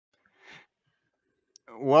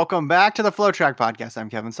Welcome back to the FloTrack podcast. I'm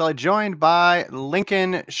Kevin Sully, joined by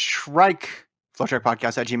Lincoln Shrike.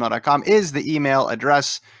 FloTrackPodcast@gmail.com is the email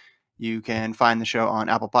address. You can find the show on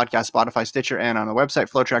Apple Podcasts, Spotify, Stitcher, and on the website,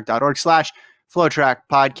 flotrack.org/FloTrack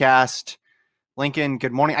podcast. Lincoln,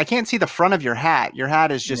 good morning. I can't see the front of your hat. Your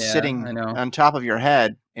hat is just Yeah, sitting I know. on top of your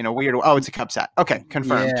head in a weird way. Oh, it's a Cubs hat. Okay,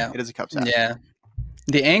 confirmed. Yeah, It is a Cubs hat. yeah.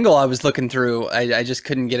 The angle I was looking through, I just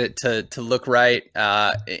couldn't get it to look right.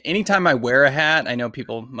 Anytime I wear a hat, I know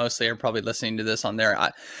people mostly are probably listening to this on their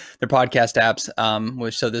podcast apps,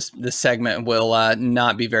 which so this segment will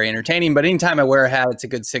not be very entertaining. But anytime I wear a hat, it's a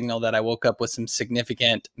good signal that I woke up with some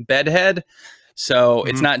significant bedhead. So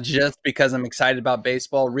it's not just because I'm excited about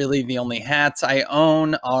baseball. Really, the only hats I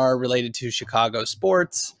own are related to Chicago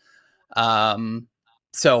sports.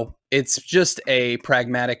 So it's just a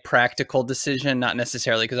pragmatic, practical decision, not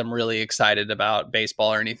necessarily because I'm really excited about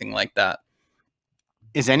baseball or anything like that.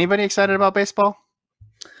 Is anybody excited about baseball?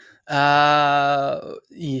 Yeah,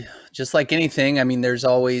 just like anything, I mean, there's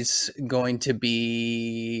always going to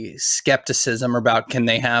be skepticism about can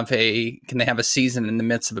they have a season in the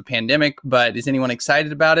midst of a pandemic, but is anyone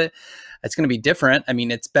excited about it? It's going to be different. I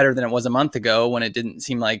mean, it's better than it was a month ago when it didn't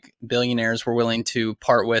seem like billionaires were willing to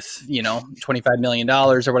part with, $25 million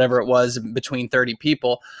or whatever it was between 30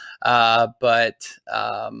 people. But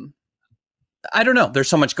I don't know. There's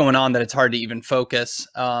so much going on that it's hard to even focus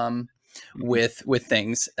with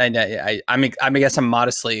things. And I guess I'm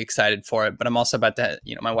modestly excited for it, but I'm also about to,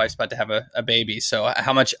 my wife's about to have a baby. So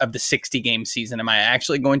how much of the 60 game season am I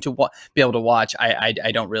actually going to be able to watch?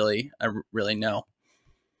 I don't really know.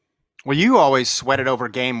 Well, you always sweated over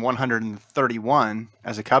game 131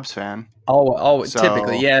 as a Cubs fan. So,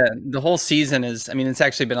 typically, yeah. The whole season is, I mean, it's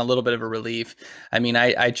actually been a little bit of a relief. I mean,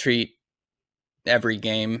 I treat every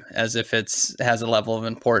game as if has a level of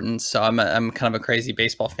importance. So I'm kind of a crazy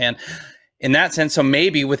baseball fan in that sense. So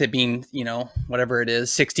maybe with it being, whatever it is,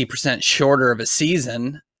 60% shorter of a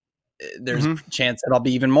season, there's a chance that I'll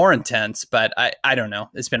be even more intense. But I don't know.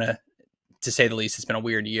 It's been to say the least, it's been a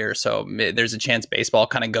weird year. So there's a chance baseball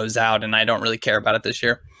kind of goes out, and I don't really care about it this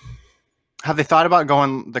year. Have they thought about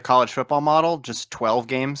going the college football model, just 12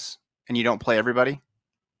 games, and you don't play everybody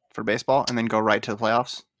for baseball, and then go right to the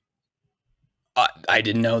playoffs? I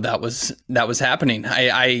didn't know that was happening.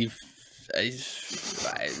 I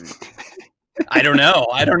don't know.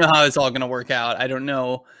 I don't know how it's all going to work out. I don't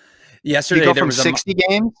know. Yesterday, you go from 60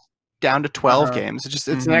 games down to 12 games. It's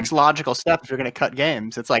the next logical step if you're going to cut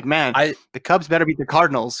games. It's like, man, the Cubs better beat the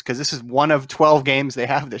Cardinals because this is one of 12 games they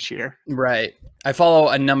have this year. Right. I follow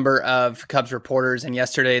a number of Cubs reporters, and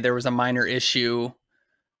yesterday there was a minor issue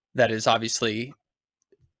that is obviously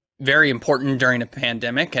very important during a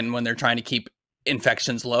pandemic and when they're trying to keep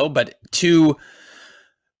infections low, but two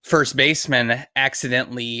first basemen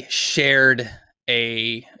accidentally shared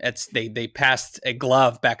they passed a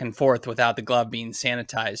glove back and forth without the glove being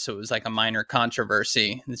sanitized. So it was like a minor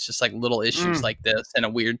controversy. It's just like little issues like this in a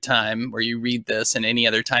weird time where you read this, and any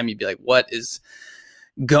other time you'd be like, what is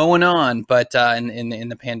going on? But in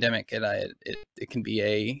the pandemic, it can be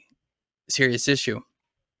a serious issue.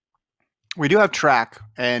 We do have track,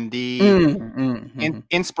 and the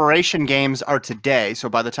inspiration games are today. So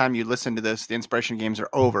by the time you listen to this, the inspiration games are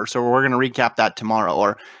over. So we're going to recap that tomorrow,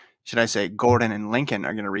 or should I say Gordon and Lincoln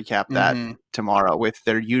are going to recap that tomorrow with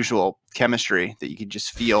their usual chemistry that you can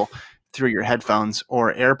just feel through your headphones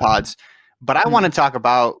or AirPods. But I want to talk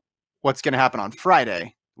about what's going to happen on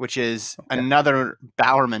Friday, which is another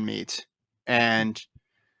Bowerman meet. And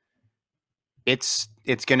it's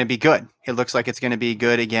going to be good. It looks like it's going to be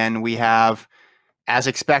good again. We have, as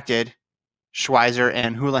expected, Schweizer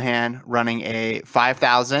and Houlihan running a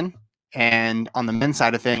 5,000. And on the men's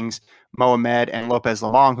side of things, Ahmed and Lopez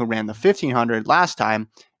Lomong, who ran the 1,500 last time,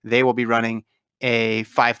 they will be running a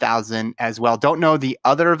 5,000 as well. Don't know the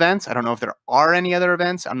other events. I don't know if there are any other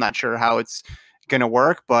events. I'm not sure how it's going to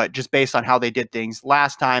work, but just based on how they did things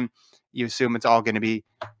last time, you assume it's all going to be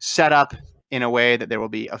set up in a way that there will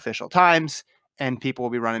be official times and people will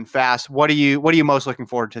be running fast. What are you most looking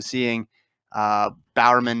forward to seeing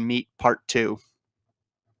Bowerman meet part 2?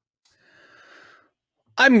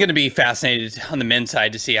 I'm going to be fascinated on the men's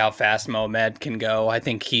side to see how fast Ahmed can go. I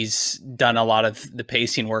think he's done a lot of the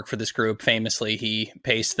pacing work for this group. Famously, he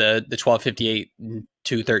paced the 12:58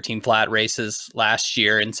 2:13 flat races last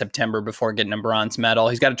year in September before getting a bronze medal.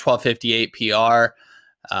 He's got a 12:58 PR.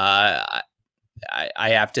 I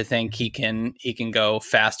have to think he can go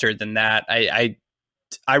faster than that. I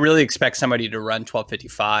really expect somebody to run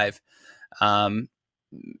 12:55.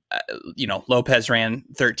 Lopez ran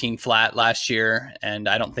 13 flat last year, and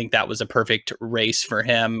I don't think that was a perfect race for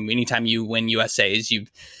him. Anytime you win USAs,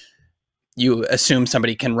 you assume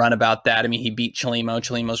somebody can run about that. I mean, he beat Chelimo.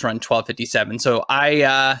 Chelimo's run 12:57. So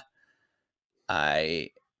I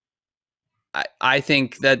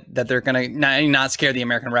think that they're gonna not scare the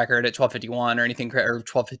American record at 12:51 or anything, or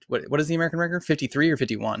 12. What is the American record? 53 or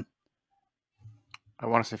 51? I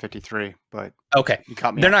want to say 53, but okay, you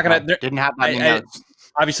caught me. They're not gonna. Didn't have that many notes.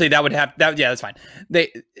 Obviously, that would have that. Yeah, that's fine.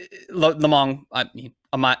 Lomong,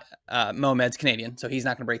 Mohamed's Canadian, so he's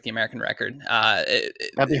not going to break the American record. That'd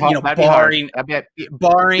be hard. That'd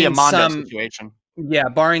barring be a Mondo some situation. Yeah,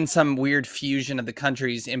 barring some weird fusion of the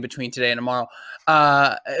countries in between today and tomorrow.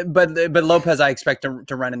 But Lopez, I expect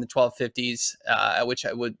to run in the 1250s, which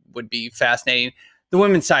would be fascinating. The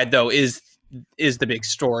women's side, though, is the big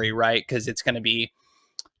story, right? Because it's going to be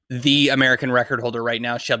the American record holder right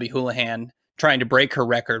now, Shelby Houlihan, trying to break her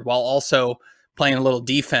record while also playing a little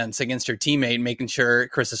defense against her teammate, making sure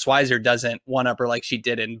Karissa Schweizer doesn't one-up her like she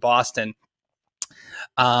did in Boston.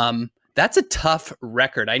 That's a tough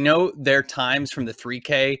record. I know their times from the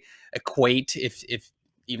 3K equate, if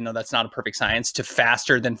even though that's not a perfect science, to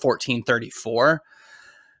faster than 14:34.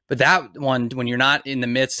 But that one, when you're not in the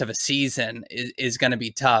midst of a season, is going to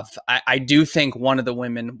be tough. I do think one of the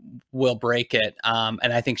women will break it.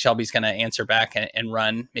 And I think Shelby's going to answer back and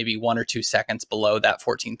run maybe 1 or 2 seconds below that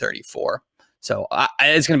 14:34. So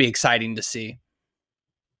it's going to be exciting to see.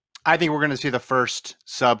 I think we're going to see the first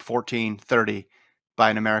sub 14:30 by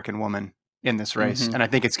an American woman in this race. And I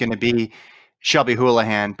think it's going to be Shelby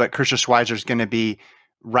Houlihan, but Karissa Schweizer is going to be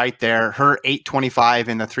right there. Her 8:25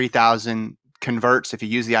 in the 3,000 converts, if you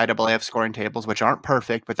use the IAAF scoring tables, which aren't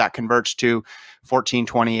perfect, but that converts to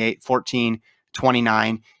 14:28,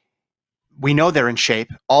 14:29. We know they're in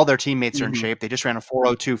shape. All their teammates are in shape. They just ran a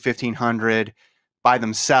 4:02 1500 by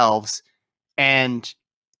themselves. And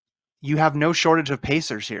you have no shortage of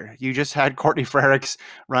pacers here. You just had Courtney Frerichs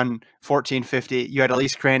run 14:50. You had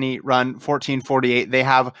Elise Cranny run 14:48. They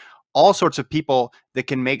have all sorts of people that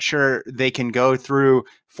can make sure they can go through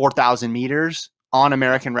 4,000 meters on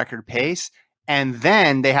American record pace. And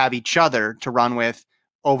then they have each other to run with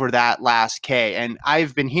over that last K. And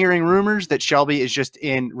I've been hearing rumors that Shelby is just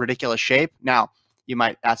in ridiculous shape. Now, you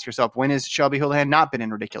might ask yourself, when has Shelby Houlihan not been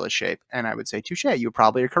in ridiculous shape? And I would say, touche, you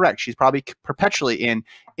probably are correct. She's probably perpetually in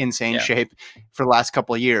insane shape for the last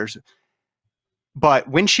couple of years. But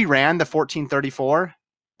when she ran the 14:34,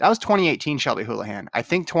 that was 2018 Shelby Houlihan. I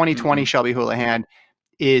think 2020 Shelby Houlihan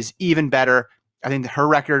is even better. I think her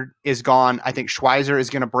record is gone. I think Schweizer is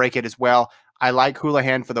going to break it as well. I like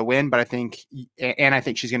Houlihan for the win, but I think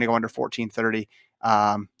she's going to go under 14:30.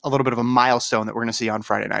 A little bit of a milestone that we're going to see on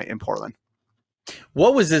Friday night in Portland.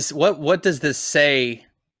 What was this? What does this say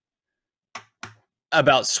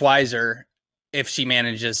about Schweizer if she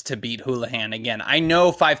manages to beat Houlihan again? I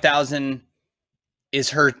know 5,000 is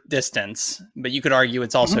her distance, but you could argue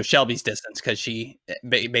it's also Shelby's distance because she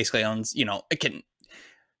basically owns, can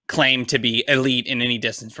claim to be elite in any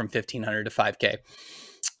distance from 1,500 to 5K.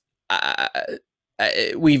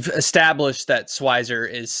 We've established that Schweizer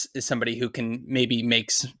is somebody who can maybe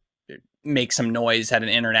make some noise at an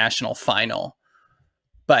international final.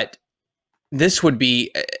 But this would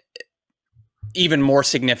be even more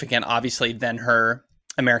significant, obviously, than her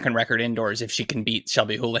American record indoors if she can beat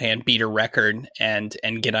Shelby Houlihan, beat her record, and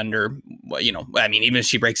get under. I mean, even if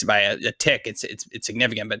she breaks it by a tick, it's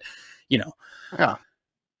significant. But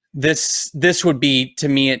this would be, to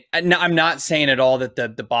me. I'm not saying at all that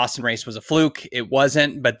the Boston race was a fluke. It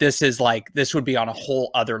wasn't. But this would be on a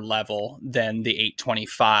whole other level than the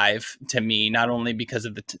 8:25 to me. Not only because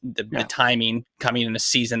of the timing coming in a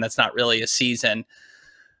season that's not really a season,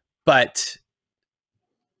 but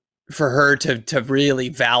for her to really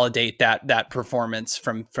validate that performance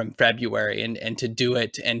from February and to do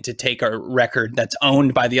it and to take a record that's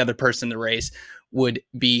owned by the other person in the race would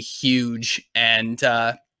be huge and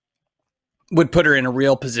would put her in a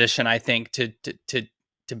real position, I think, to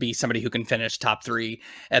be somebody who can finish top 3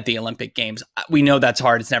 at the Olympic Games. We know that's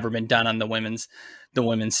hard. It's never been done on the women's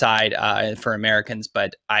side for Americans,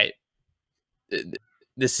 but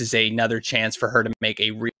this is another chance for her to make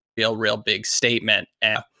a real big statement.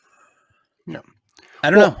 And I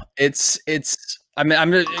don't know. I'm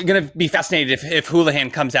going to be fascinated if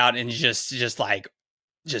Houlihan comes out and just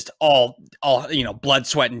all blood,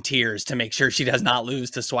 sweat, and tears to make sure she does not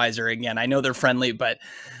lose to Schweizer again. I know they're friendly, but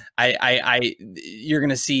you're going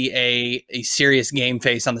to see a serious game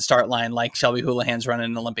face on the start line, like Shelby Houlihan's running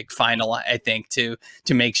an Olympic final, I think, to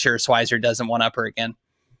make sure Schweizer doesn't one up her again.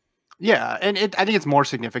 Yeah, and I think it's more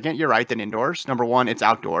significant. You're right, than indoors. Number one, it's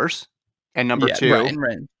outdoors, and number two,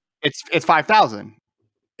 right. It's 5,000.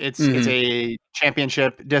 It's a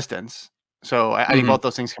championship distance. So I think both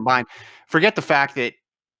those things combined. Forget the fact that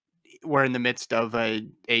we're in the midst of a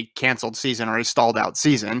canceled season or a stalled out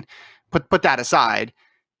season. Put that aside,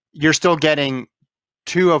 you're still getting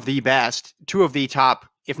two of the top,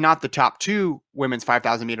 if not the top two women's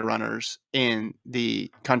 5,000 meter runners in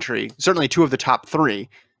the country, certainly two of the top three.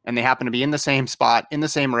 And they happen to be in the same spot, in the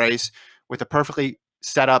same race, with a perfectly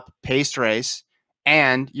set up paced race.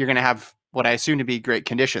 And you're going to have what I assume to be great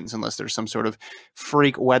conditions, unless there's some sort of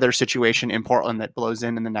freak weather situation in Portland that blows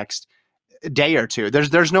in the next day or two.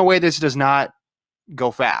 There's no way this does not go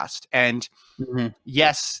fast. And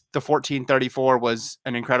yes, the 14:34 was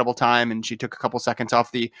an incredible time, and she took a couple seconds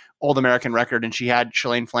off the old American record, and she had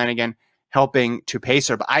Shalane Flanagan helping to pace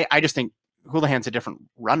her. But I just think Houlihan's a different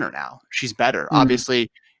runner now. She's better. Obviously,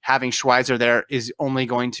 having Schweizer there is only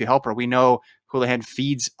going to help her. We know Houlihan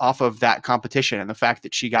feeds off of that competition and the fact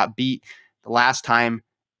that she got beat the last time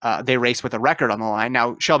they raced with a record on the line.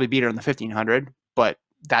 Now, Shelby beat her in the 1500, but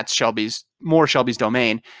that's Shelby's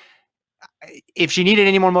domain. If she needed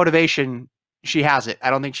any more motivation, she has it. I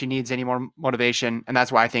don't think she needs any more motivation, and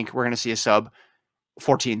that's why I think we're going to see a sub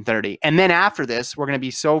 14:30. And then after this, we're going to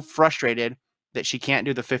be so frustrated that she can't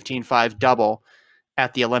do the 15.5 double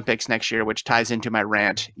at the Olympics next year, which ties into my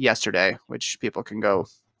rant yesterday, which people can go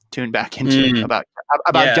tune back into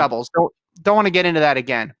about doubles. Don't want to get into that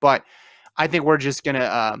again, but I think we're just going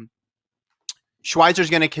to Schweizer's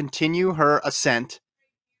going to continue her ascent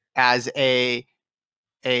as a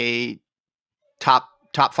top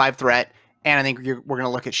 5 threat. And I think we're going to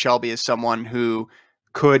look at Shelby as someone who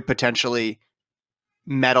could potentially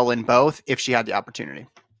medal in both if she had the opportunity.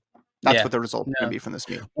 That's what the result is going to be from this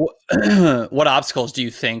meet. What obstacles do you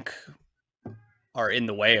think are in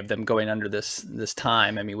the way of them going under this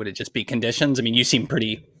time? I mean, would it just be conditions? I mean, you seem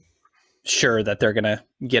pretty sure that they're going to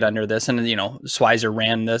get under this. And, Schweizer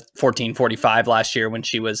ran the 14:45 last year when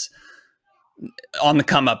she was on the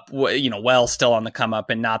come up, still on the come up,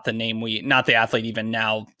 and not the athlete even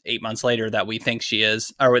now 8 months later that we think she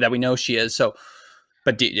is, or that we know she is. So,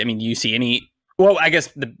 but do you see any? Well, I guess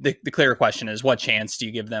the clearer question is, what chance do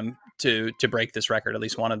you give them to break this record? At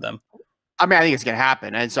least one of them. I mean, I think it's going to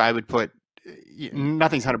happen, and so I would put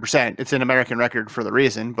nothing's 100%. It's an American record for the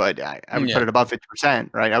reason, but I would put it above 50%,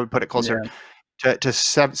 right? I would put it closer to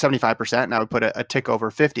 75%, and I would put a tick over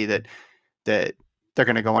 50 that they're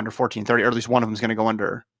going to go under 14:30, or at least one of them is going to go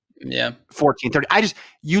under 14:30.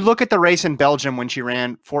 You look at the race in Belgium when she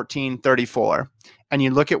ran 14:34, and you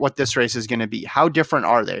look at what this race is going to be. How different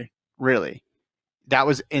are they, really? That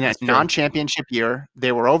was in a non-championship year.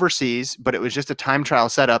 They were overseas, but it was just a time trial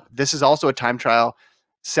setup. This is also a time trial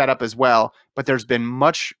setup as well, but there's been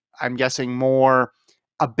much, I'm guessing, more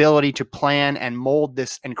ability to plan and mold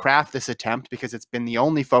this and craft this attempt, because it's been the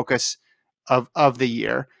only focus of the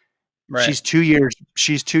year. Right. She's 2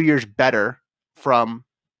 years better from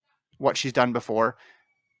what she's done before.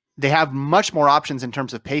 They have much more options in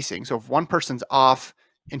terms of pacing. So if one person's off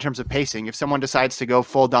in terms of pacing, if someone decides to go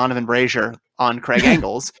full Donovan Brazier on Craig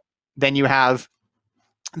Engels, then you have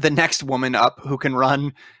the next woman up who can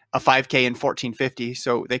run a 5K in 14:50.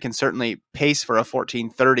 So they can certainly pace for a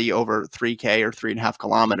 14:30 over 3K or 3.5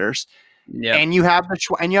 kilometers. Yeah. And you have the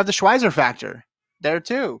Schweizer factor there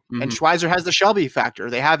too. And Schweizer has the Shelby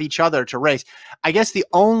factor. They have each other to race. I guess the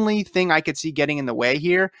only thing I could see getting in the way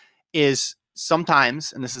here is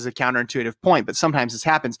sometimes, and this is a counterintuitive point, but sometimes this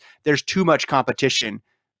happens, there's too much competition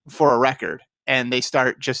for a record, and they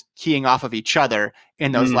start just keying off of each other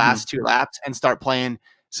in those last 2 laps and start playing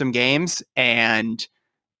some games, and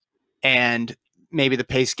maybe the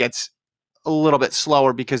pace gets a little bit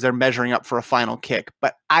slower because they're measuring up for a final kick.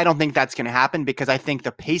 But I don't think that's going to happen, because I think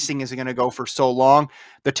the pacing is going to go for so long.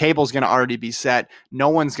 The table's going to already be set. No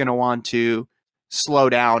one's going to want to slow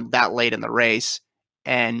down that late in the race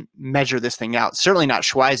and measure this thing out. Certainly not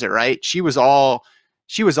Schweizer, right? She was all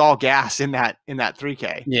gas in that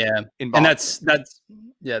 3K. Yeah. And that's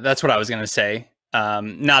what I was going to say.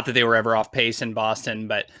 Not that they were ever off pace in Boston,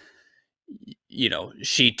 but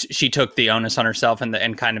she took the onus on herself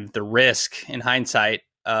and kind of the risk in hindsight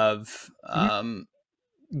of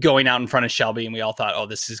going out in front of Shelby. And we all thought, oh,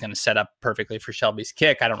 this is going to set up perfectly for Shelby's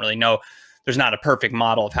kick. I don't really know. There's not a perfect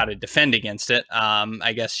model of how to defend against it.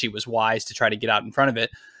 I guess she was wise to try to get out in front of it.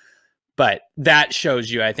 But that shows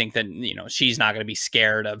you, I think, that, she's not going to be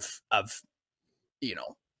scared of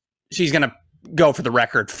she's going to go for the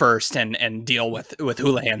record first and deal with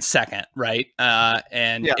Houlihan second. Right.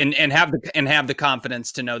 And have the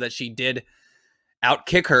confidence to know that she did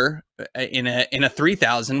outkick her in a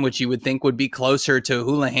 3,000, which you would think would be closer to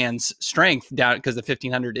Houlihan's strength down, because the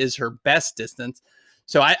 1,500 is her best distance.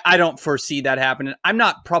 So I don't foresee that happening. I'm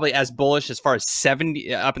not probably as bullish as far as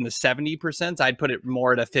 70 up in the 70%. I'd put it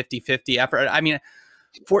more at a 50-50 effort. I mean,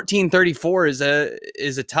 14:34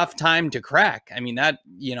 is a tough time to crack. I mean, that,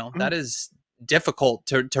 that is difficult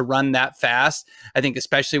to run that fast. I think,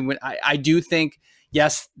 especially when I do think,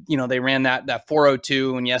 yes, they ran that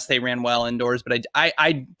 4:02, and yes, they ran well indoors, but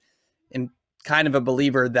I am kind of a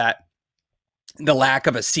believer that the lack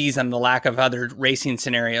of a season, the lack of other racing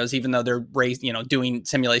scenarios, even though they're doing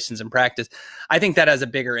simulations in practice, I think that has a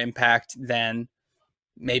bigger impact than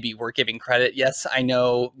maybe we're giving credit. Yes, I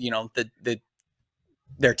know,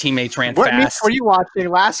 their teammates ran what fast. What were you watching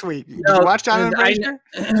last week? Did you watch Donovan Brazier?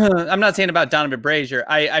 I'm not saying about Donovan Brazier.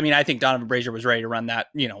 I mean, I think Donovan Brazier was ready to run that,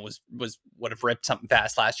 would have ripped something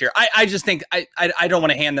fast last year. I just think I don't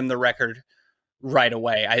want to hand them the record right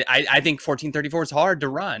away. I think 14:34 is hard to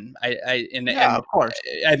run. And of course.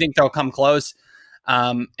 I think they'll come close.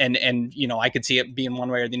 And I could see it being one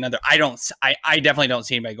way or the other. I definitely don't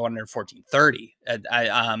see anybody going under 14:30.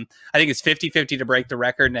 I think it's 50-50 to break the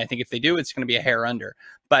record. And I think if they do, it's going to be a hair under,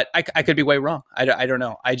 but I could be way wrong. I don't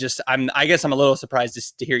know. I guess I'm a little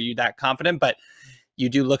surprised to hear you that confident, but you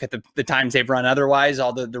do look at the times they've run otherwise,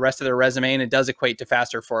 all the rest of their resume, and it does equate to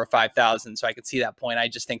faster 4 or 5,000. So I could see that point. I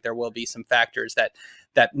just think there will be some factors that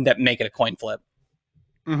make it a coin flip.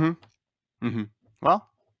 Well, we'll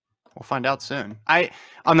find out soon.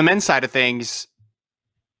 On the men's side of things,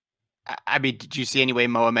 I mean, did you see any way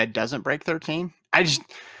Ahmed doesn't break 13?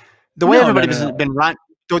 The way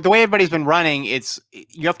everybody's been running, it's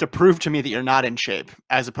you have to prove to me that you're not in shape,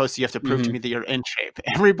 as opposed to you have to prove to me that you're in shape.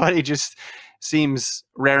 Everybody just seems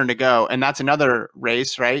raring to go, and that's another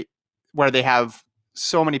race, right, where they have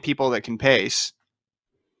so many people that can pace.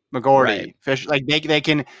 McGorty, right. Fish, like they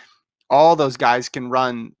can. All those guys can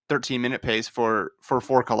run 13-minute pace for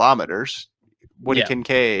 4 kilometers. Woody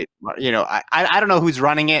Kincaid, I don't know who's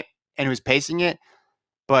running it and who's pacing it,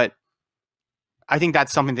 but I think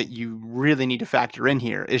that's something that you really need to factor in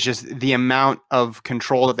here, is just the amount of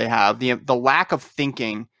control that they have, the lack of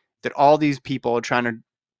thinking that all these people who are trying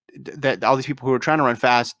to run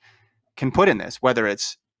fast can put in this, whether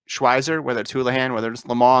it's Schweizer, whether it's Houlihan, whether it's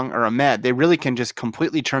Lomong or Ahmed. They really can just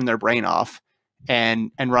completely turn their brain off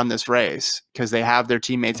and run this race because they have their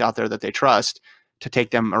teammates out there that they trust to take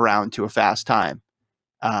them around to a fast time.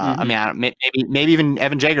 I mean, maybe even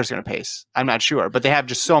Evan Jager's going to pace. I'm not sure, but they have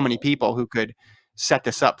just so many people who could set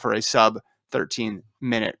this up for a sub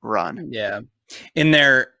 13-minute run. Yeah. In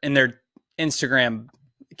their Instagram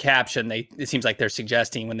caption, it seems like they're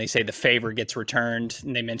suggesting when they say the favor gets returned,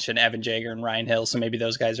 and they mention Evan Jager and Ryan Hill. So maybe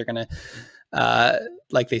those guys are going to,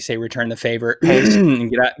 like they say, return the favor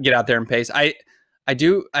and get out there and pace. I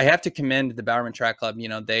have to commend the Bowerman Track Club.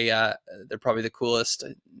 They're probably the coolest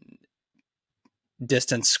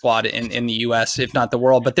distance squad in the US, if not the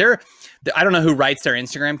world, but I don't know who writes their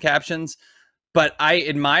Instagram captions, but I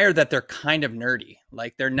admire that they're kind of nerdy.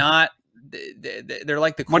 Like they're not, they're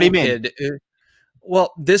like the cool kid.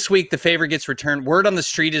 Well, this week the favor gets returned. Word on the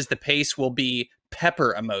street is the pace will be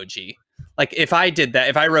pepper emoji. Like if I did that,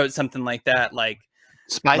 if I wrote something like that, like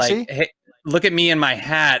spicy, like, hey, look at me in my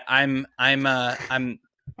hat. I'm I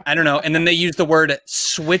don't know. And then they use the word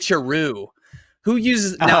switcheroo. Who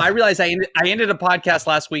uses now? I realize I ended a podcast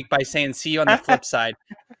last week by saying "see you on the flip side,"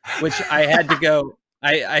 which I had to go.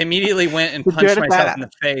 I immediately went and punched myself in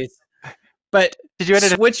the face. But did you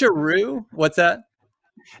edit switcheroo? What's that?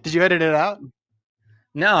 Did you edit it out?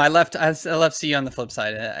 No, I left "see you on the flip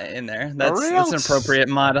side" in there. That's an appropriate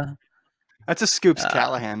motto. That's a Scoops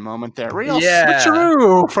Callahan moment there.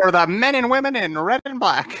 Switcheroo for the men and women in red and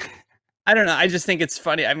black. I don't know. I just think it's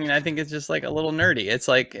funny. I mean, I think it's just like a little nerdy. It's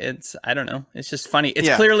like, I don't know. It's just funny.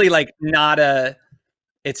 It's clearly like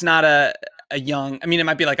it's not a young, I mean, it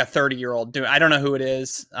might be like a 30-year-old doing, I don't know who it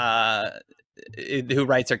is, who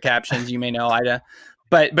writes their captions. You may know, Ida,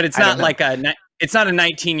 but it's not like it's not a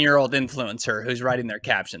 19-year-old influencer who's writing their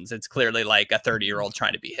captions. It's clearly like a 30-year-old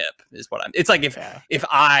trying to be hip is what it's like. If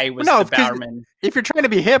I was the Bowerman. If you're trying to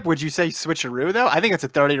be hip, would you say switcheroo though? I think it's a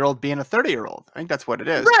 30-year-old being a 30-year-old. I think that's what it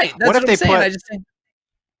is. Right. That's what if they put,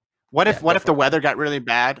 what if the weather got really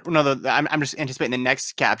bad? No, I'm just anticipating the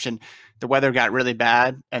next caption. The weather got really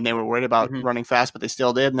bad and they were worried about running fast, but they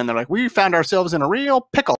still did. And then they're like, we found ourselves in a real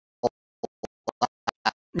pickle.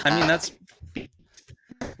 I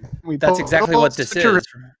mean, that's exactly what this is.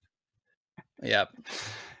 Yeah.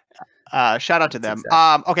 Shout out to them.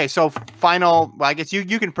 Exactly. Okay, so final. Well, I guess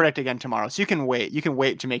you can predict again tomorrow, so you can wait. You can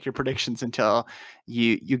wait to make your predictions until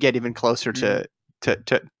you get even closer to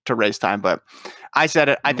race time. But I said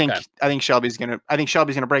it. I think Shelby's gonna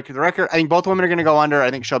break the record. I think both women are gonna go under.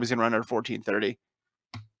 I think Shelby's gonna run under 14:30.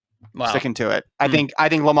 Wow. Sticking to it. I think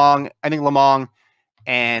Lomong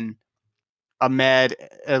and Ahmed,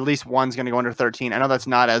 at least one's going to go under 13. I know that's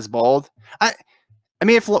not as bold. I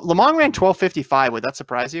mean, if Lomong ran 12:55, would that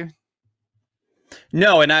surprise you?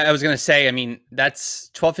 No, and I was going to say, I mean, that's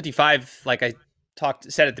 12:55. Like I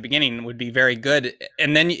said at the beginning, would be very good.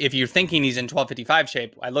 And then if you're thinking he's in 12:55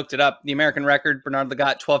 shape, I looked it up. The American record, Bernard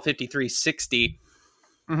Lagat, 12:53.60.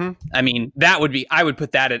 Mm-hmm. I mean, that would be, I would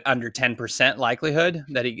put that at under 10% likelihood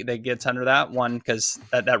that he gets under that one, because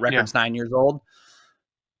that record's 9 years old.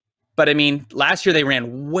 But I mean, last year they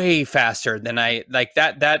ran way faster than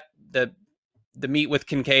the meet with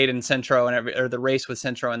Kincaid and Centro or the race with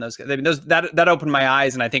Centro and those. I mean, that opened my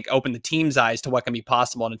eyes, and I think opened the team's eyes to what can be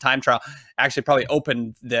possible in a time trial. Actually, probably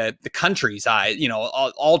opened the country's eyes. You know,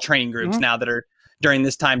 all training groups now that are during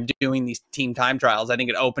this time doing these team time trials. I think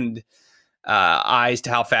it opened eyes to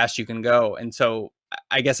how fast you can go. And so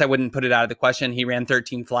I guess I wouldn't put it out of the question. He ran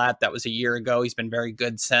 13 flat. That was a year ago. He's been very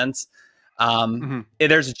good since.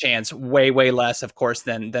 There's a chance, way less, of course,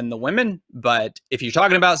 than the women. But if you're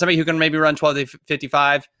talking about somebody who can maybe run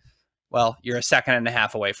 12:55, well, you're a second and a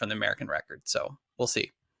half away from the American record. So we'll see.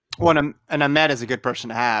 Well, and Ahmed is a good person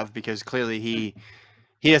to have, because clearly he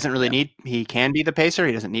doesn't really need, he can be the pacer.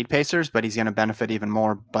 He doesn't need pacers, but he's going to benefit even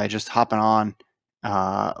more by just hopping on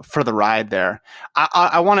for the ride there.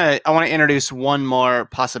 I want to introduce one more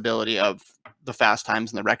possibility of the fast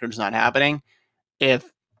times and the records not happening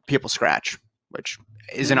if people scratch, which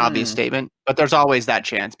is an obvious statement, but there's always that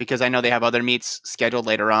chance, because I know they have other meets scheduled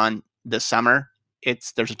later on this summer.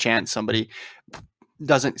 There's a chance somebody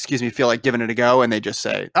doesn't, feel like giving it a go, and they just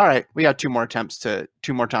say, all right, we got 2 more attempts,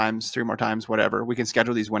 2 more times, 3 more times, whatever. We can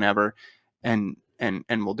schedule these whenever, and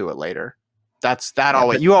we'll do it later.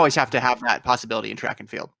 You always have to have that possibility in track and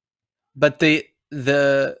field. But the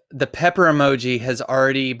pepper emoji has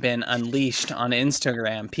already been unleashed on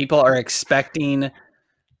Instagram. People are expecting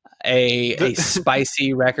a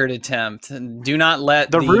spicy record attempt. Do not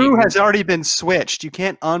let the roux has already been switched. You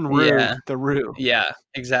can't unroux the roux. Yeah,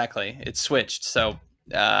 exactly. It's switched. So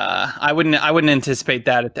I wouldn't anticipate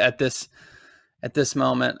that at this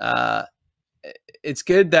moment. It's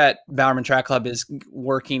good that Bowerman Track Club is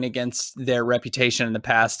working against their reputation in the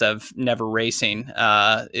past of never racing.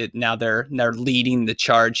 Now they're leading the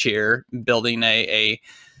charge here, building a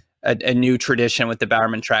new tradition with the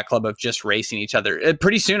Bowerman Track Club of just racing each other.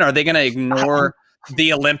 Pretty soon, are they going to ignore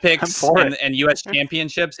the Olympics and U.S.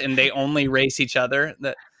 championships, and they only race each other?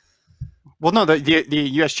 Well, no, the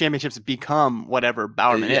U.S. championships become whatever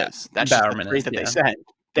Bowerman is. That's Bowerman just the that they said.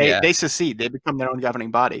 They secede. They become their own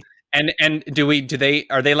governing body. And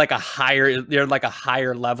are they like a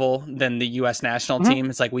higher level than the U.S. national team?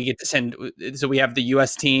 It's like we get to send. So we have the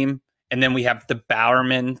U.S. team, and then we have the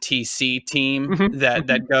Bowerman TC team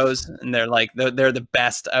that goes, and they're the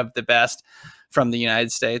best of the best from the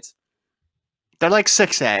United States. They're like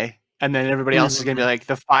 6A, and then everybody else is going to be like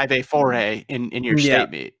the 5A, 4A in your state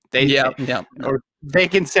meet. Or they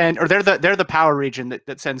can send, or they're the power region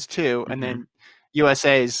that sends 2, and then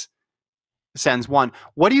USA's sends 1.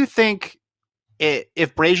 What do you think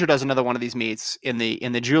if Brazier does another one of these meets in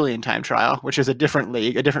the Julian time trial, which is a different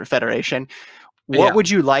league, a different federation? What would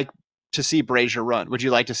you like to see Brazier run? Would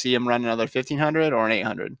you like to see him run another 1500 or an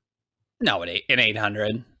 800? No, an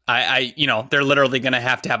 800. They're literally going to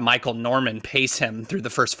have Michael Norman pace him through the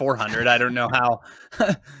first 400. I don't know how.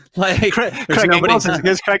 Craig Engels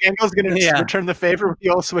going to return the favor with the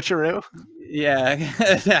old switcheroo? Yeah,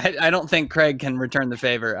 I don't think Craig can return the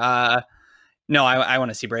favor. No, I want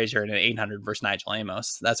to see Brazier in an 800 versus Nigel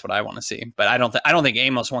Amos. That's what I want to see. But I don't think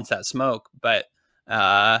Amos wants that smoke. But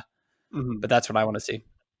that's what I want to see.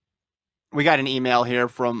 We got an email here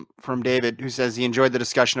from David, who says he enjoyed the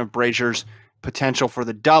discussion of Brazier's potential for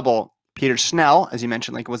the double. Peter Snell, as you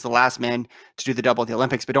mentioned, was the last man to do the double at the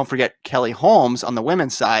Olympics. But don't forget Kelly Holmes on the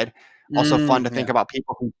women's side. Also fun to think about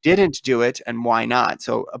people who didn't do it and why not.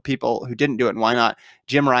 So people who didn't do it and why not: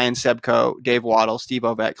 Jim Ryan, Sebco, Dave Waddle, Steve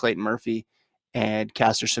Ovett, Clayton Murphy, and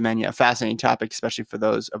Caster Semenya. A fascinating topic, especially for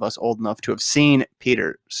those of us old enough to have seen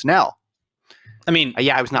Peter Snell. I mean,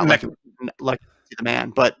 I was not lucky to see the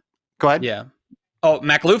man, but go ahead. Yeah. Oh,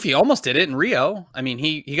 McAloofy almost did it in Rio. I mean,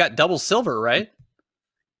 he got double silver, right?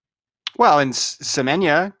 Well, and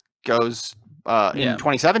Semenya goes in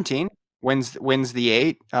 2017, wins the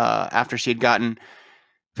 8 after she had gotten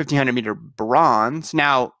 1500 meter bronze.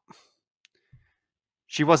 Now,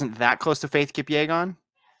 she wasn't that close to Faith Kipyegon,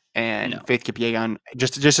 and Faith Kipyegon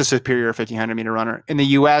just a superior 1500 meter runner. In the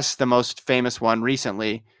U.S., the most famous one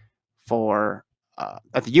recently for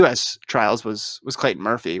at the U.S. trials was Clayton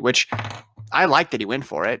Murphy, which I like that he went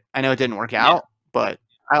for it. I know it didn't work out, but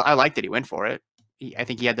I like that he went for it. I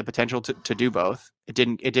think he had the potential to do both. It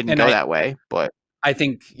didn't go that way, but I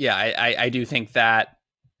think, I do think that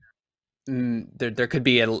there could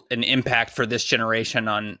be an impact for this generation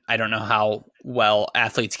on, I don't know how well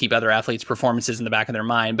athletes keep other athletes' performances in the back of their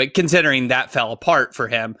mind, but considering that fell apart for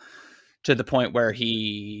him to the point where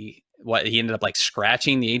he ended up like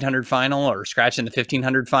scratching the 800 final or scratching the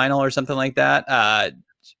 1500 final or something like that.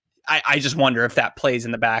 I just wonder if that plays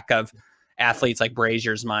in the back of athletes like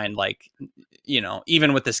Brazier's mind. Like,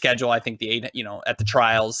 even with the schedule, I think at the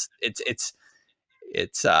trials, it's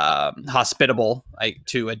hospitable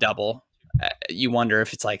to a double. You wonder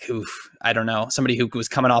if it's like, oof, I don't know, somebody who was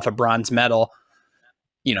coming off a bronze medal,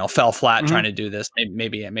 fell flat trying to do this.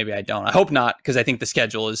 Maybe I don't. I hope not, because I think the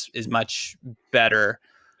schedule is much better.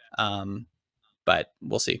 But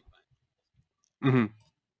we'll see. Mm-hmm.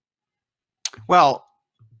 Well,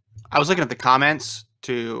 I was looking at the comments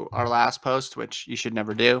to our last post, which you should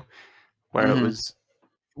never do, where it was,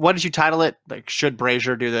 what did you title it? Like, should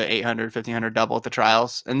Brazier do the 800, 1500 double at the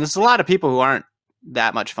trials? And there's a lot of people who aren't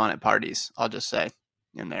that much fun at parties, I'll just say,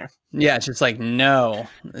 in there. Yeah, it's just like, no.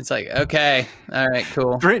 It's like, okay, all right,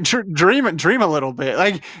 cool. Dream a little bit.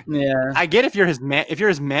 Like, yeah, I get if you're his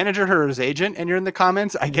manager or his agent and you're in the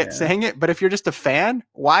comments, I get saying it. But if you're just a fan,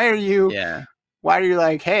 why are you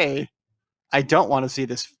like, hey, I don't want to see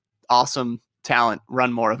this awesome talent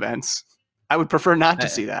run more events. I would prefer not to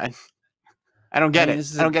see that. I don't get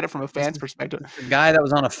it. I don't get it from a fan's perspective. A guy that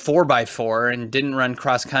was on a 4x4 and didn't run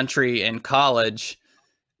cross country in college,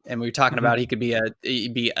 and we were talking about he could be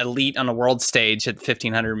elite on a world stage at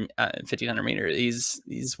 1500 meters.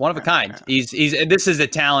 He's one of a kind. This is a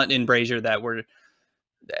talent in Brazier that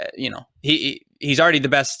he's already the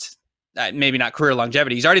best. Maybe not career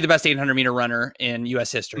longevity. He's already the best 800 meter runner in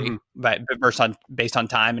U.S. history, but based on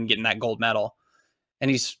time and getting that gold medal. And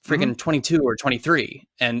he's freaking 22 or 23,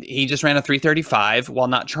 and he just ran a 3:35 while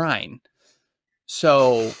not trying.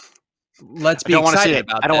 So let's be excited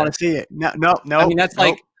about that. I don't want to see it. No. I mean, that's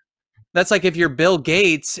like if you're Bill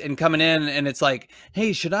Gates and coming in and it's like,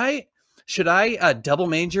 hey, should I double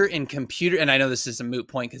major in computer? And I know this is a moot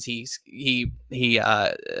point because he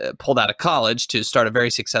pulled out of college to start a very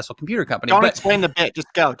successful computer company. Don't explain the bit.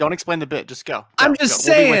 Just go. Don't explain the bit. Just go. I'm just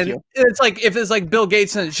saying, it's like if it's like Bill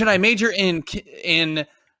Gates and should I major in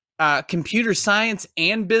computer science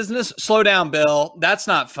and business? Slow down, Bill. That's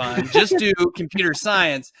not fun. Just do computer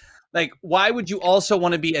science. Like, why would you also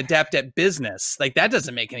want to be adept at business? Like, that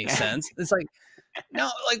doesn't make any sense. It's like, no,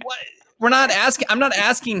 like what? I'm not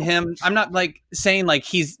asking him. I'm not like saying like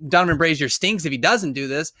Donovan Brazier stinks if he doesn't do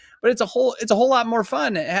this, but it's a whole lot more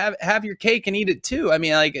fun. Have your cake and eat it too. I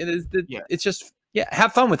mean, like it's just,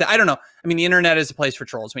 have fun with it. I don't know. I mean, the internet is a place for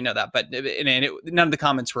trolls. We know that, but none of the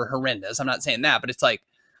comments were horrendous. I'm not saying that, but it's like,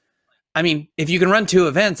 I mean, if you can run 2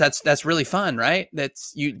 events, that's really fun, right?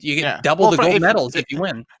 That's you get double the gold medals if you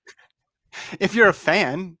win. If you're a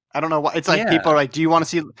fan, I don't know why. It's like people are like, do you want to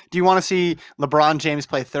see LeBron James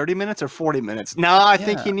play 30 minutes or 40 minutes? No, I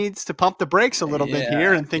think he needs to pump the brakes a little bit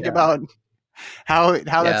here and think about how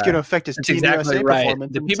that's going to affect his Team USA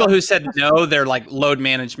performance. The people who said no, they're like load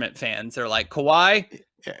management fans. They're like, Kawhi,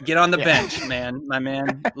 get on the bench, man. My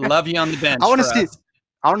man, love you on the bench. I want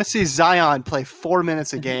to see Zion play 4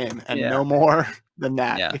 minutes a game and no more than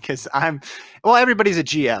that because everybody's a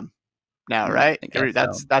GM. Now, right?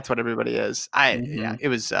 That's what everybody is.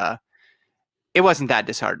 It wasn't that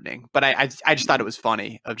disheartening, but I just thought it was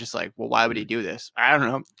funny of just like, well, why would he do this? I don't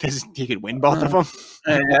know, because he could win both of them.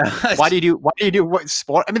 Why do you do what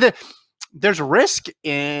sport? I mean, there's risk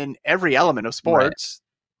in every element of sports,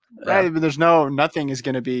 right? I mean, nothing is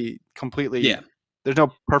going to be completely. There's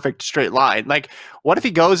no perfect straight line. Like, what if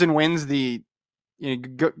he goes and wins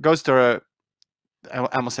goes to I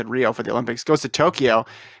almost said Rio for the Olympics, goes to Tokyo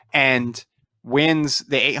and wins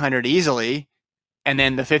the 800 easily, and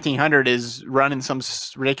then the 1500 is running some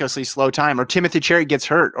ridiculously slow time, or Timothy Cherry gets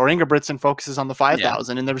hurt, or Ingebrigtsen focuses on the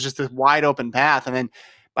 5000, and there was just this wide open path, and then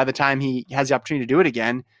by the time he has the opportunity to do it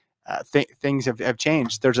again, things have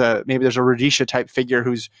changed. Maybe there's a Rudisha type figure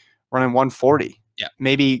who's running 140. Yeah,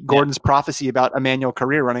 maybe Gordon's prophecy about Emmanuel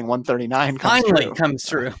Career running 139 Finally comes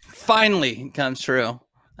true.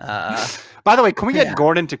 By the way, can we get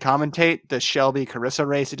Gordon to commentate the Shelby Karissa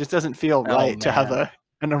race? It just doesn't feel right to have a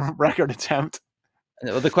record attempt.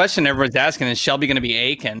 Well, the question everyone's asking is Shelby going to be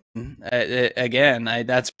aching again?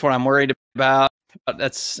 That's what I'm worried about.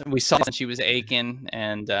 We saw that she was aching,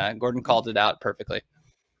 and Gordon called it out perfectly.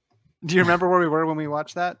 Do you remember where we were when we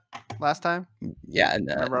watched that last time? Yeah,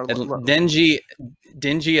 dingy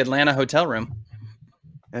Atlanta hotel room.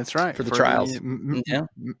 That's right. For the trials.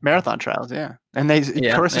 Marathon trials, yeah. And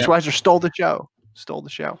Karissa Schweizer stole the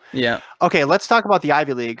show. Yeah. Okay, let's talk about the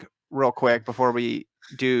Ivy League real quick before we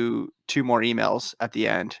do 2 more emails at the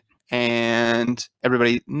end. and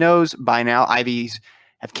everybody knows by now Ivies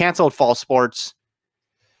have canceled fall sports.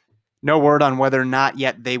 No word on whether or not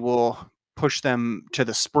yet they will push them to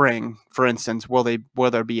the spring. For instance, will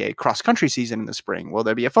there be a cross-country season in the spring? Will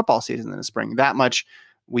there be a football season in the spring? That much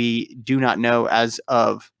we do not know as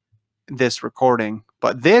of this recording.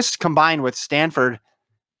 But this, combined with Stanford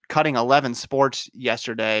cutting 11 sports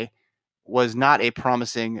yesterday, was not a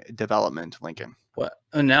promising development, Lincoln. Well,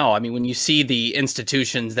 no, I mean, when you see the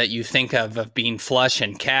institutions that you think of being flush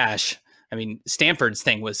and cash, I mean, Stanford's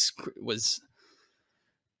thing was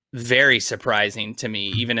very surprising to me,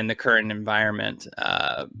 even in the current environment.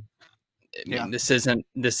 I mean, this isn't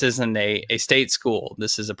a state school.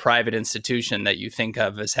 This is a private institution that you think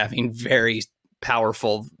of as having very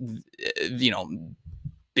powerful,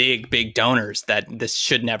 big donors that this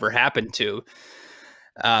should never happen to.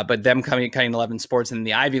 But them cutting 11 sports in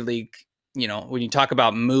the Ivy League, when you talk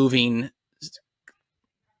about moving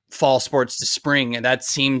fall sports to spring, and that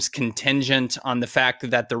seems contingent on the fact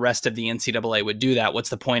that the rest of the NCAA would do that. What's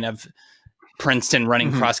the point of Princeton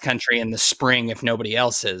running cross country in the spring if nobody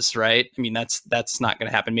else is, right? I mean, that's not going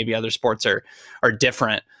to happen. Maybe other sports are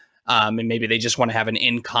different. And maybe they just want to have an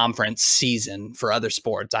in-conference season for other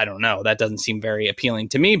sports. I don't know. That doesn't seem very appealing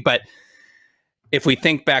to me. But if we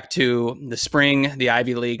think back to the spring, the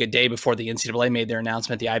Ivy League, a day before the NCAA made their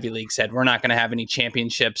announcement, the Ivy League said, we're not going to have any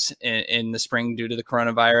championships in the spring due to the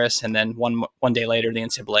coronavirus. And then one day later, the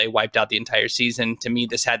NCAA wiped out the entire season. To me,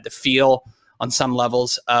 this had the feel on some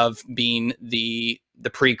levels of being the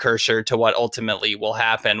precursor to what ultimately will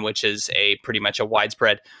happen, which is pretty much a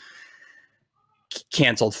widespread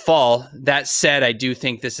canceled fall. That said, I do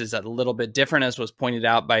think this is a little bit different, as was pointed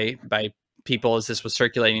out by people as this was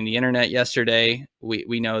circulating the internet yesterday.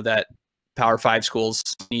 We know that Power 5 schools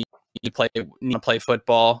need to play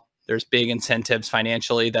football. There's big incentives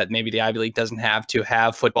financially that maybe the Ivy League doesn't have to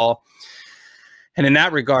have football. And in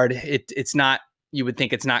that regard, it's not, you would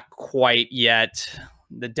think it's not quite yet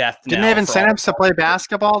the death knell. Didn't they have incentives to play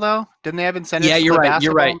basketball though? Didn't they have incentives to play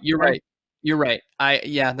basketball? You're right.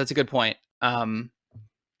 That's a good point. I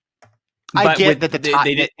get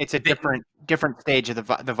that it's a different stage of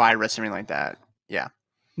the virus, something like that. Yeah,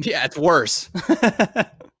 it's worse.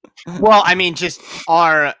 Well, I mean, just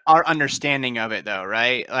our understanding of it, though,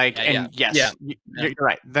 right? Like, you're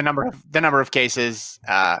right. The number of cases,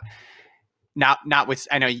 not with.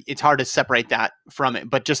 I know it's hard to separate that from it,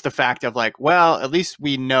 but just the fact of like, well, at least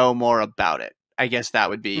we know more about it. I guess that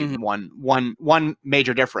would be one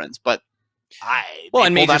major difference. But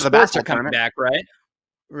and major sports are coming back, right?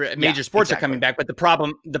 Major sports are coming back, but the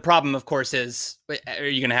problem, of course, is, are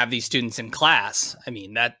you going to have these students in class? I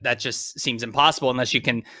mean, that just seems impossible unless you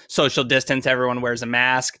can social distance. Everyone wears a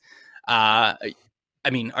mask. I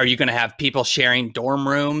mean, are you going to have people sharing dorm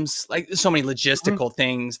rooms? Like, so many logistical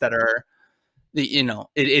things that are,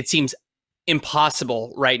 it seems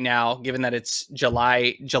impossible right now, given that it's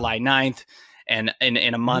July 9th, and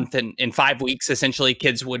in a month and in 5 weeks, essentially,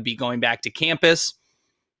 kids would be going back to campus.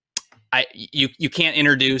 You can't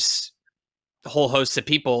introduce a whole host of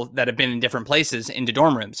people that have been in different places into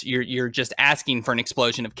dorm rooms. You're just asking for an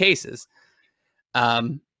explosion of cases.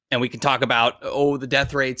 And we can talk about, the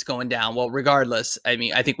death rate's going down. Well, regardless, I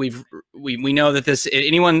mean, I think we know that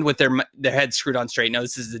anyone with their head screwed on straight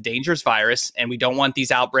knows this is a dangerous virus, and we don't want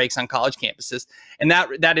these outbreaks on college campuses. And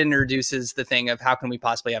that introduces the thing of, how can we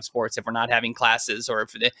possibly have sports if we're not having classes, or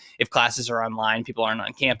if classes are online, people aren't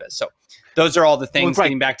on campus. So those are all the things.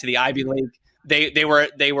 Getting back to the Ivy League, they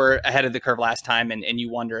were ahead of the curve last time, and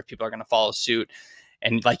you wonder if people are going to follow suit.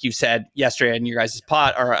 And like you said yesterday in your guys'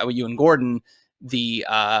 pod, or you and Gordon, the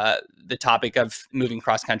topic of moving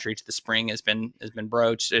cross country to the spring has been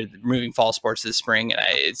broached. Moving fall sports to the spring, and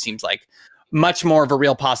it seems like much more of a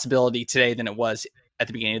real possibility today than it was at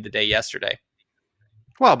the beginning of the day yesterday.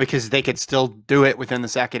 Well, because they could still do it within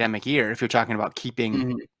this academic year. If you're talking about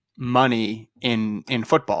keeping money in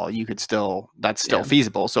football, you could that's still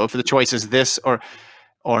feasible. So if the choice is this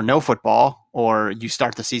or no football, or you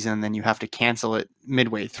start the season and then you have to cancel it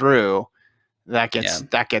midway through, that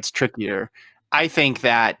gets trickier. I think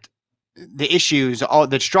that the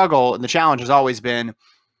struggle and the challenge has always been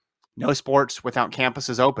no sports without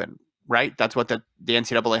campuses open, right? That's what the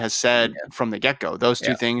NCAA has said from the get-go. Those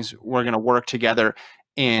two things were going to work together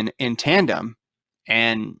in tandem.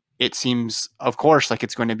 And it seems, of course, like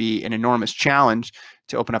it's going to be an enormous challenge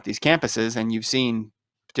to open up these campuses. And you've seen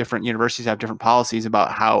different universities have different policies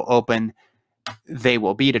about how open they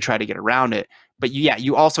will be to try to get around it. But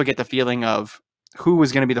you also get the feeling of who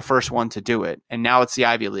was going to be the first one to do it. And now it's the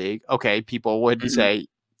Ivy League. Okay, people would say,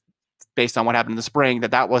 based on what happened in the spring,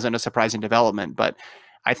 that wasn't a surprising development. But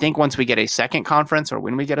I think once we get a second conference, or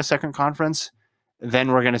when we get a second conference,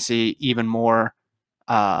 then we're going to see even more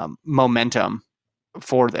momentum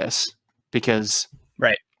for this, because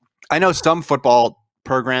right. I know some football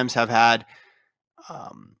programs have had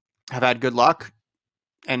good luck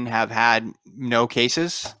and have had no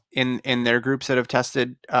cases in their groups that have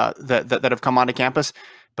tested that have come onto campus,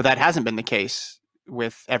 but that hasn't been the case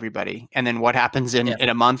with everybody. And then what happens in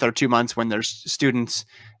a month or 2 months when there's students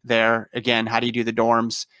there? Again, how do you do the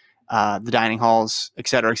dorms, the dining halls, et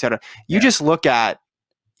cetera, et cetera? You just look at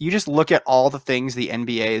all the things the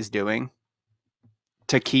NBA is doing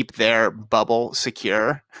to keep their bubble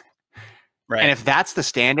secure. Right. And if that's the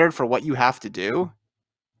standard for what you have to do,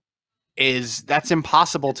 that's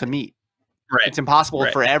impossible to meet. Right. It's impossible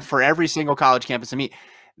for every single college campus to meet.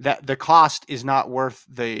 That the cost is not worth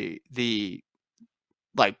the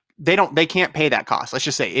like they can't pay that cost. Let's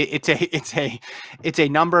just say it's a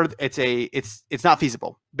number. It's not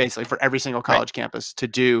feasible basically for every single college campus to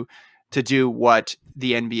do what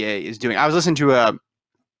the NBA is doing. I was listening to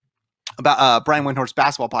about Brian Windhorst's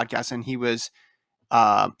basketball podcast, and he was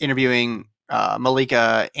interviewing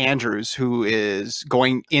Malika Andrews, who is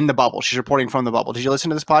going in the bubble. She's reporting from the bubble. Did you listen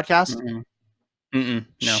to this podcast? No.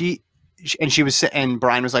 And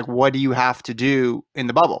Brian was like, "What do you have to do in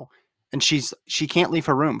the bubble?" And she can't leave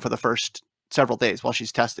her room for the first several days while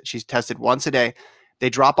she's tested. She's tested once a day. They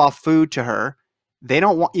drop off food to her. They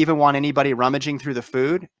don't even want anybody rummaging through the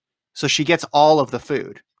food, so she gets all of the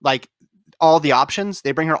food, like all the options.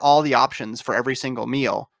 They bring her all the options for every single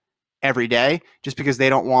meal every day, just because they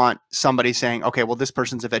don't want somebody saying, okay, well, this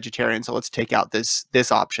person's a vegetarian, so let's take out this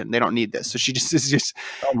option. They don't need this. So she just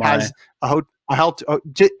has a health.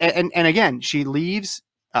 And again, she leaves.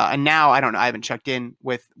 And now I don't know. I haven't checked in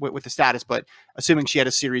with the status, but assuming she had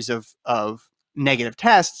a series of negative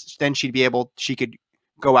tests, then she could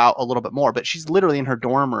go out a little bit more. But she's literally in her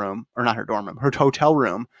dorm room, or not her dorm room, her hotel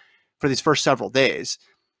room for these first several days.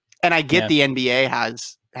 And I get the NBA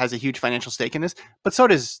has a huge financial stake in this, but so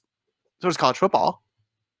does college football,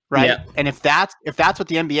 right? Yeah. And if that's what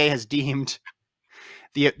the NBA has deemed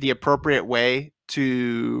the appropriate way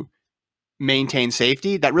to maintain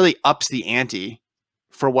safety, that really ups the ante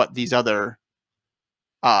for what these other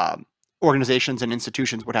organizations and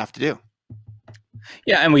institutions would have to do.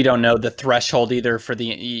 Yeah, and we don't know the threshold either for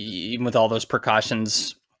even with all those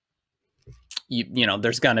precautions. You know,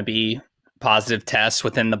 there's going to be positive tests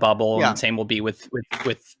within the bubble, and same will be with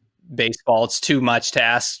baseball. It's too much to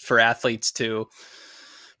ask for athletes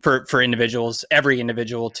for individuals, every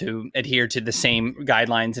individual to adhere to the same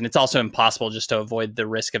guidelines. And it's also impossible just to avoid the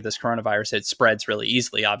risk of this coronavirus. It spreads really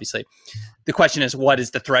easily, obviously. The question is, what is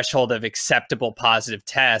the threshold of acceptable positive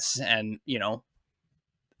tests? And, you know,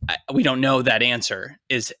 we don't know that answer.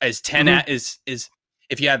 Is 10 is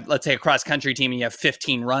if you have, let's say, a cross country team and you have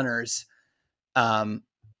 15 runners,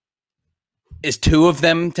 is 2 of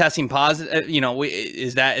them testing positive? You know,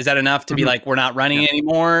 is that enough to be like, we're not running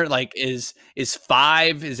anymore? Like, is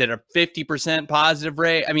 5? Is it a 50% positive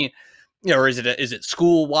rate? I mean, you know, or is it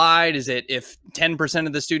school wide? Is it if 10%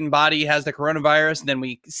 of the student body has the coronavirus, then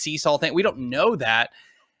we cease all things? We don't know that.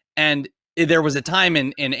 And there was a time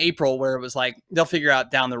in April where it was like, they'll figure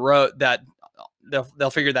out down the road that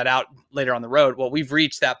they'll figure that out later on the road. Well, we've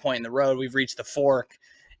reached that point in the road. We've reached the fork,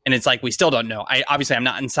 and it's like, we still don't know. I'm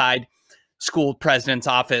not inside school president's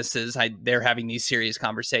offices. They're having these serious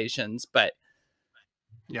conversations, but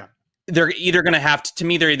they're either going to have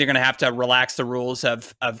to relax the rules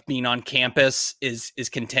of being on campus is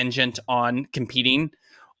contingent on competing,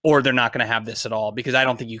 or they're not going to have this at all, because I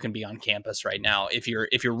don't think you can be on campus right now if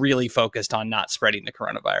you're really focused on not spreading the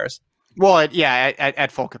coronavirus. Well,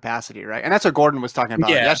 at full capacity, right? And that's what Gordon was talking about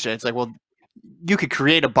yesterday. It's like, well, you could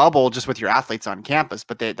create a bubble just with your athletes on campus,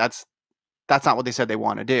 but that's not what they said they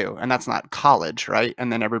want to do, and that's not college, right?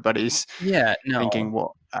 And then everybody's thinking,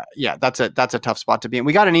 well, that's a tough spot to be in.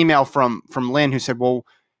 We got an email from Lynn who said, well,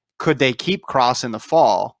 could they keep cross in the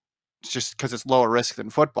fall just because it's lower risk than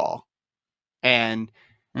football? And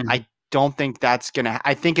I don't think that's gonna.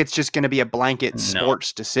 I think it's just gonna be a blanket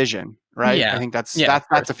sports decision, right? Yeah. I think that's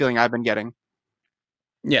the feeling I've been getting.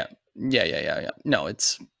 Yeah. No,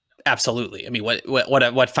 it's absolutely. I mean,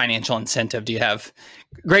 what financial incentive do you have?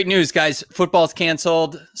 Great news, guys. Football's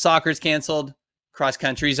canceled. Soccer's canceled. Cross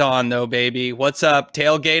country's on though, baby. What's up?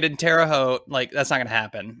 Tailgate in Terre Haute. Like, that's not going to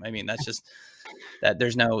happen. I mean, that's just that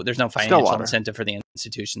there's no financial incentive for the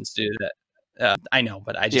institutions to do that. I know,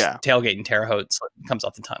 but tailgate in Terre Haute comes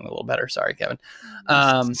off the tongue a little better. Sorry, Kevin.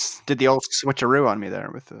 Did the old switcheroo on me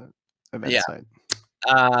there with the event site.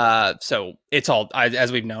 So it's all,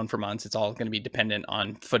 as we've known for months, it's all going to be dependent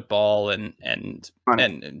on football and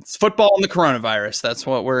it's football and the coronavirus. That's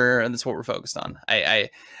what we're focused on. I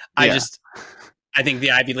think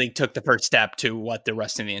the Ivy League took the first step to what the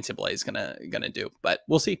rest of the NCAA is gonna do, but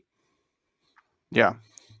we'll see. Yeah.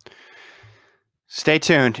 Stay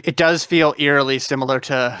tuned. It does feel eerily similar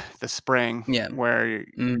to the spring, where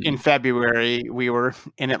in February we were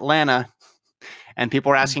in Atlanta and people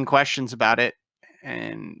were asking questions about it,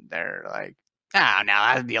 and they're like,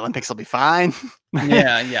 no, the Olympics will be fine.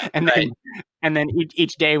 Yeah. and then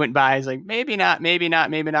each day went by. It's like, maybe not.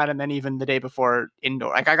 And then even the day before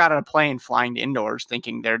indoor, like I got on a plane flying to indoors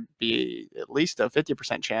thinking there'd be at least a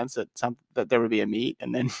 50% chance that there would be a meet.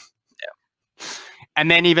 And then,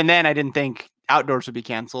 and then even then I didn't think outdoors would be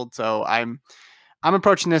canceled. So I'm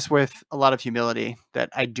approaching this with a lot of humility that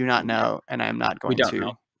I do not know. And I'm not going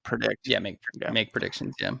to predict. Yeah. Make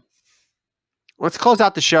predictions. Yeah. Let's close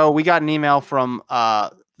out the show. We got an email from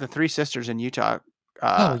the three sisters in Utah.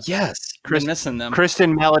 Yes. Been missing them.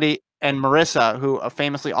 Kristen, Melody, and Marissa, who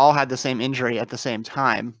famously all had the same injury at the same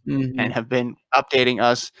time and have been updating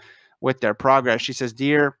us with their progress. She says,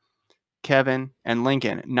 "Dear Kevin and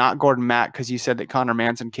Lincoln, not Gordon Mack, because you said that Connor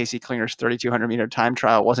Manson, Casey Klinger's 3,200 meter time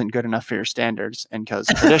trial wasn't good enough for your standards and because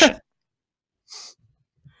tradition."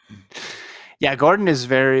 Yeah, Gordon is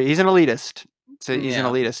he's an elitist. So he's an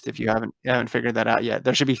elitist if you haven't figured that out yet.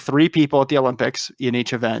 There should be 3 people at the Olympics in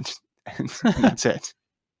each event. And that's it.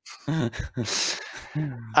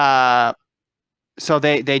 So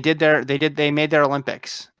they made their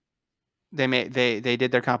Olympics. They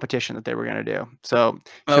did their competition that they were going to do. So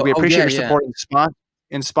we appreciate your support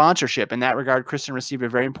in sponsorship. In that regard, Kristen received a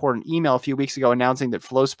very important email a few weeks ago announcing that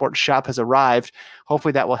Flow Sports Shop has arrived.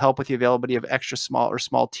 Hopefully that will help with the availability of extra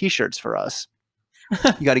small t-shirts for us.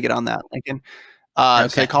 You got to get on that, Lincoln. So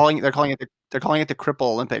they're calling it the Cripple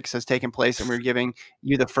Olympics has taken place, and we're giving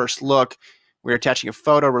you the first look. We're attaching a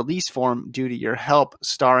photo release form due to your help,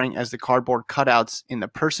 starring as the cardboard cutouts in the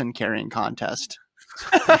person carrying contest.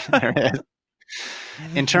 There it is.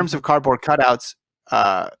 In terms of cardboard cutouts,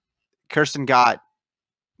 Kirsten got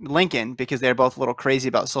Lincoln because they're both a little crazy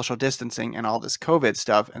about social distancing and all this COVID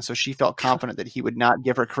stuff, and so she felt confident that he would not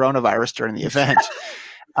give her coronavirus during the event.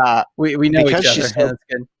 We know each other. That's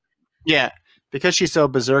good. Yeah. Because she's so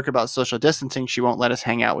berserk about social distancing, she won't let us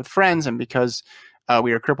hang out with friends. And because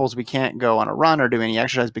we are cripples, we can't go on a run or do any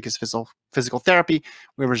exercise because physical therapy.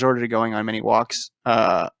 We resorted to going on many walks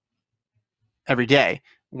every day.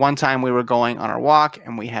 One time we were going on our walk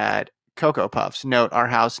and we had Cocoa Puffs. Note, our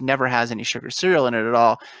house never has any sugar cereal in it at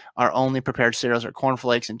all. Our only prepared cereals are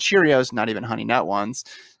cornflakes and Cheerios, not even Honey Nut ones.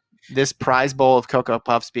 This prize bowl of Cocoa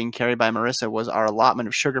Puffs being carried by Marissa was our allotment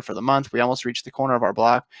of sugar for the month. We almost reached the corner of our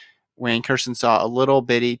block when Kirsten saw a little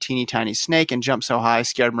bitty, teeny tiny snake and jumped so high,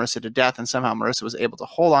 scared Marissa to death, and somehow Marissa was able to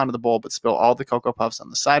hold on to the bowl but spill all the Cocoa Puffs on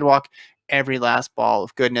the sidewalk, every last ball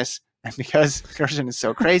of goodness. And because Kirsten is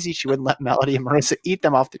so crazy, she wouldn't let Melody and Marissa eat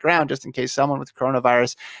them off the ground just in case someone with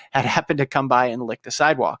coronavirus had happened to come by and lick the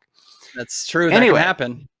sidewalk. That's true. Anyway, that can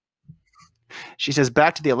happen. She says,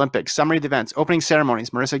 back to the Olympics. Summary of the events. Opening ceremonies.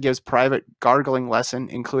 Marissa gives private gargling lesson,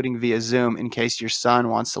 including via Zoom, in case your son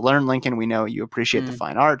wants to learn. Lincoln, we know you appreciate the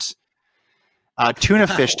fine arts. Tuna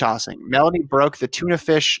fish tossing. Melody broke the tuna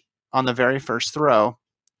fish on the very first throw,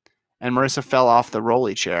 and Marissa fell off the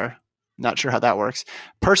rolly chair. Not sure how that works.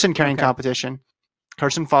 Person carrying competition.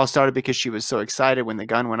 Kirsten fall started because she was so excited when the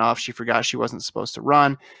gun went off. She forgot she wasn't supposed to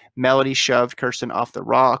run. Melody shoved Kirsten off the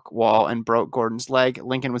rock wall and broke Gordon's leg.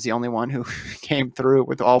 Lincoln was the only one who came through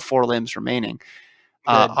with all 4 limbs remaining.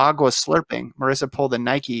 Agua slurping. Marissa pulled the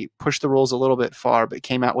Nike, pushed the rules a little bit far, but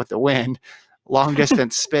came out with the wind. Long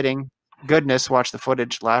distance spitting. Goodness, watch the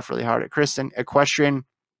footage, laugh really hard at Kristen. Equestrian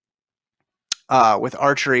with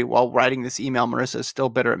archery. While writing this email, Marissa is still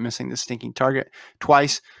bitter at missing the stinking target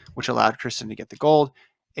twice, which allowed Kristen to get the gold.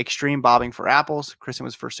 Extreme bobbing for apples. Kristen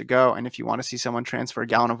was first to go. And if you want to see someone transfer a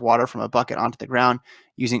gallon of water from a bucket onto the ground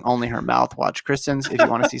using only her mouth, watch Kristen's. If you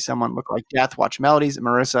want to see someone look like death, watch Melody's.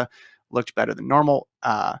 Marissa looked better than normal.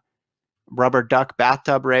 Rubber duck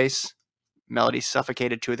bathtub race. Melody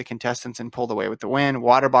suffocated 2 of the contestants and pulled away with the win.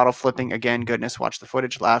 Water bottle flipping. Again, goodness, watch the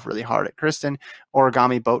footage. Laugh really hard at Kristen.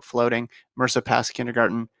 Origami boat floating. Marissa passed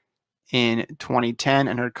kindergarten in 2010,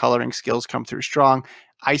 and her coloring skills come through strong.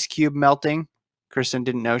 Ice cube melting. Kristen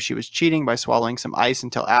didn't know she was cheating by swallowing some ice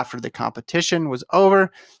until after the competition was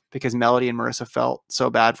over because Melody and Marissa felt so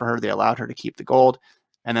bad for her, they allowed her to keep the gold.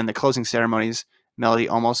 And then the closing ceremonies, Melody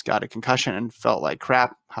almost got a concussion and felt like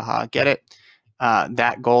crap. Haha, get it.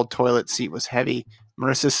 That gold toilet seat was heavy.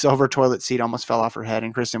 Marissa's silver toilet seat almost fell off her head,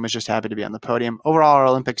 and Kristen was just happy to be on the podium. Overall, our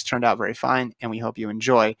Olympics turned out very fine, and we hope you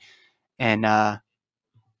enjoy. And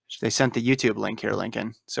they sent the YouTube link here,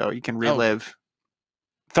 Lincoln, so you can relive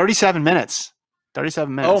 37 minutes.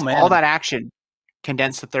 37 minutes. Oh, man. All that action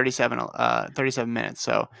condensed to 37 minutes.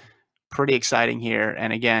 So pretty exciting here.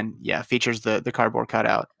 And again, features the cardboard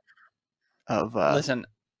cutout of listen.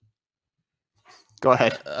 Go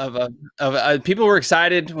ahead. People were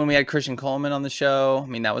excited when we had Christian Coleman on the show. I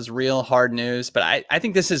mean, that was real hard news, but I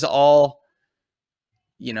think this is all,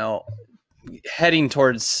 heading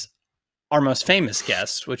towards our most famous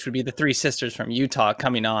guest, which would be the three sisters from Utah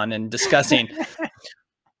coming on and discussing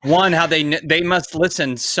one, how they must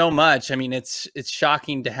listen so much. I mean, it's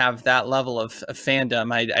shocking to have that level of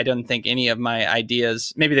fandom. I don't think any of my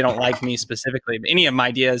ideas, maybe they don't like me specifically, but any of my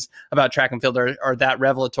ideas about track and field are that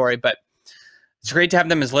revelatory, but it's great to have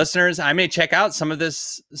them as listeners. I may check out some of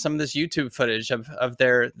this YouTube footage of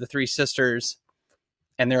the three sisters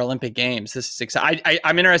and their Olympic games. This is exciting.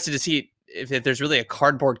 I'm interested to see if there's really a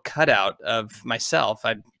cardboard cutout of myself.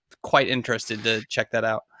 I'm quite interested to check that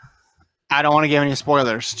out. I don't want to give any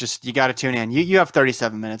spoilers. Just you got to tune in. You have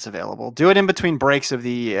 37 minutes available. Do it in between breaks of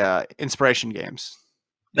the inspiration games.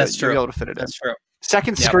 That's true. You'll be able to fit it in. That's true.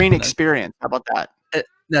 Second screen experience. How about that?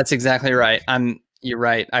 That's exactly right. You're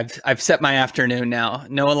right. I've set my afternoon now.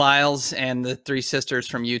 Noah Lyles and the three sisters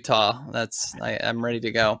from Utah. I'm ready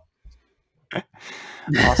to go.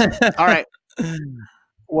 Awesome. All right.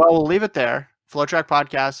 Well, we'll leave it there. FloTrack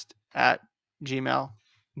podcast at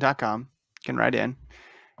gmail.com. You can write in.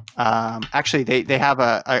 Actually, they have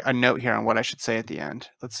a note here on what I should say at the end.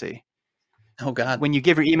 Let's see. Oh, God. When you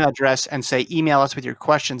give your email address and say email us with your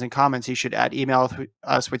questions and comments, you should add email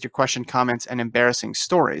us with your question, comments, and embarrassing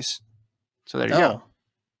stories. So there you go.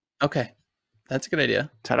 Okay. That's a good idea.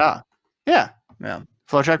 Ta-da. Yeah.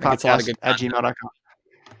 FloTrack podcast at gmail.com.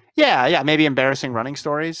 Yeah. Maybe embarrassing running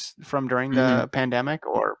stories from during the pandemic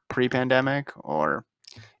or pre-pandemic or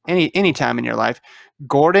any time in your life.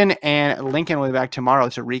 Gordon and Lincoln will be back tomorrow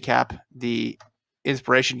to recap the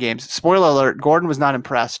inspiration games. Spoiler alert, Gordon was not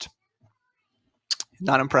impressed.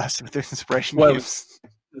 Not impressed with the inspiration games.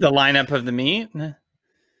 The lineup of the meet?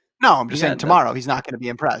 No, I'm just saying tomorrow he's not going to be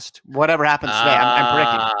impressed. Whatever happens today, I'm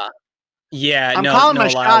predicting. Yeah, I'm calling my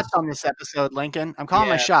shots on this episode, Lincoln. I'm calling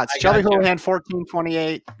my shots. Shelby Houlihan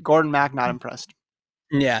 14:28. Gordon Mack not impressed.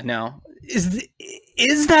 Yeah, no.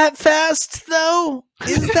 Is that fast though?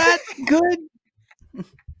 Is that good?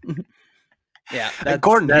 Yeah,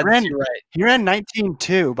 Gordon. He ran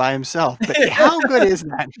 19.2 by himself. But how good is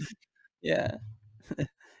that? Yeah.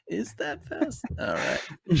 Is that fast? All right.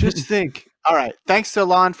 Just think. All right. Thanks to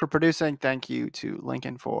Lon for producing. Thank you to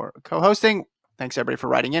Lincoln for co-hosting. Thanks everybody for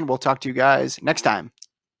writing in. We'll talk to you guys next time.